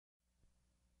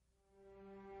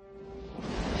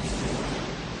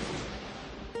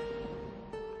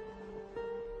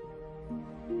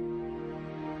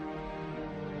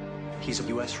He's a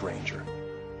U.S. Ranger.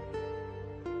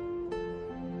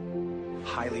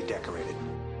 Highly decorated.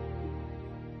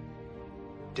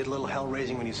 Did a little hell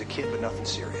raising when he was a kid, but nothing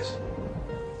serious.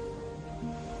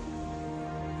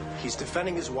 He's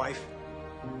defending his wife.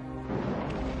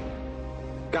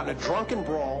 Got in a drunken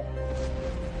brawl.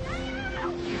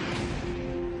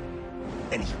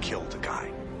 And he killed a guy.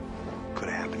 Could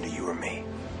have happened to you or me.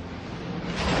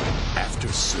 After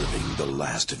serving the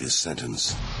last of his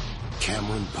sentence,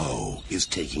 Cameron Poe is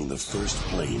taking the first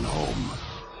plane home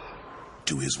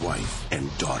to his wife and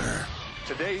daughter.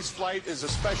 Today's flight is a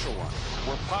special one.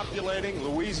 We're populating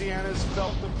Louisiana's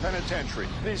Felton Penitentiary.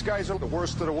 These guys are the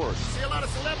worst of the worst. I see a lot of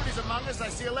celebrities among us. I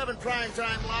see 11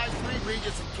 primetime lives, 3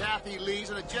 Regents and Kathy Lees,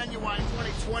 and a genuine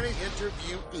 2020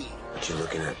 interviewee. What you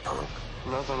looking at, punk?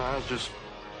 Nothing, I was just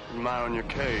admiring your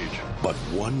cage. But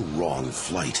one wrong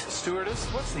flight Stewardess,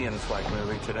 what's the in-flight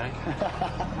movie today?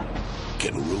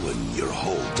 can ruin your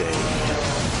whole day.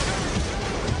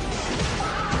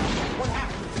 What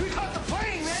happened? We caught the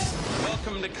plane, man!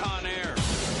 Welcome to Con Air.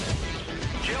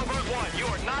 Jailbird 1, you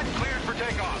are not cleared for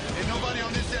takeoff. And nobody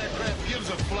on this aircraft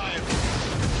gives a flying.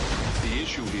 The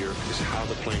issue here is how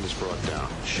the plane is brought down.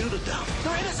 Shoot it down.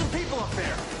 There are innocent people up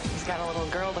there. He's got a little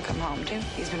girl to come home to.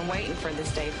 He's been waiting for this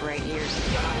day for 8 years.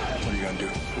 What are you gonna do?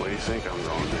 What do you think I'm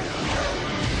going to do?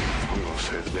 I'm going to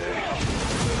save the day.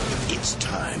 It's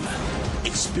time.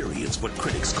 Experience what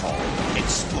critics call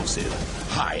explosive,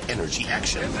 high-energy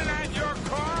action. Isn't that your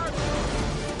car?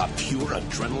 A pure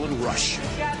adrenaline rush.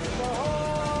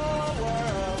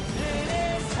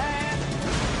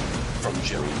 From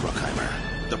Jerry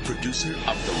Bruckheimer, the producer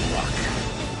of The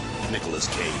Rock. Nicolas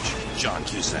Cage, John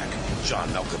Cusack, John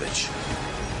Malkovich.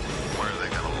 Where are they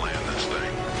going to land this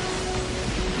thing?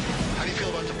 How do you feel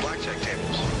about the blackjack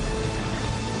tables?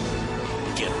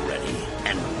 Get ready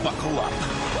and buckle up.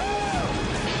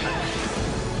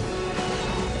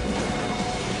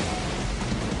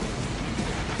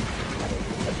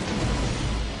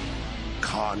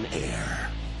 Con Air.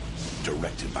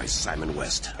 Directed by Simon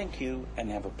West. Thank you, and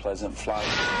have a pleasant flight.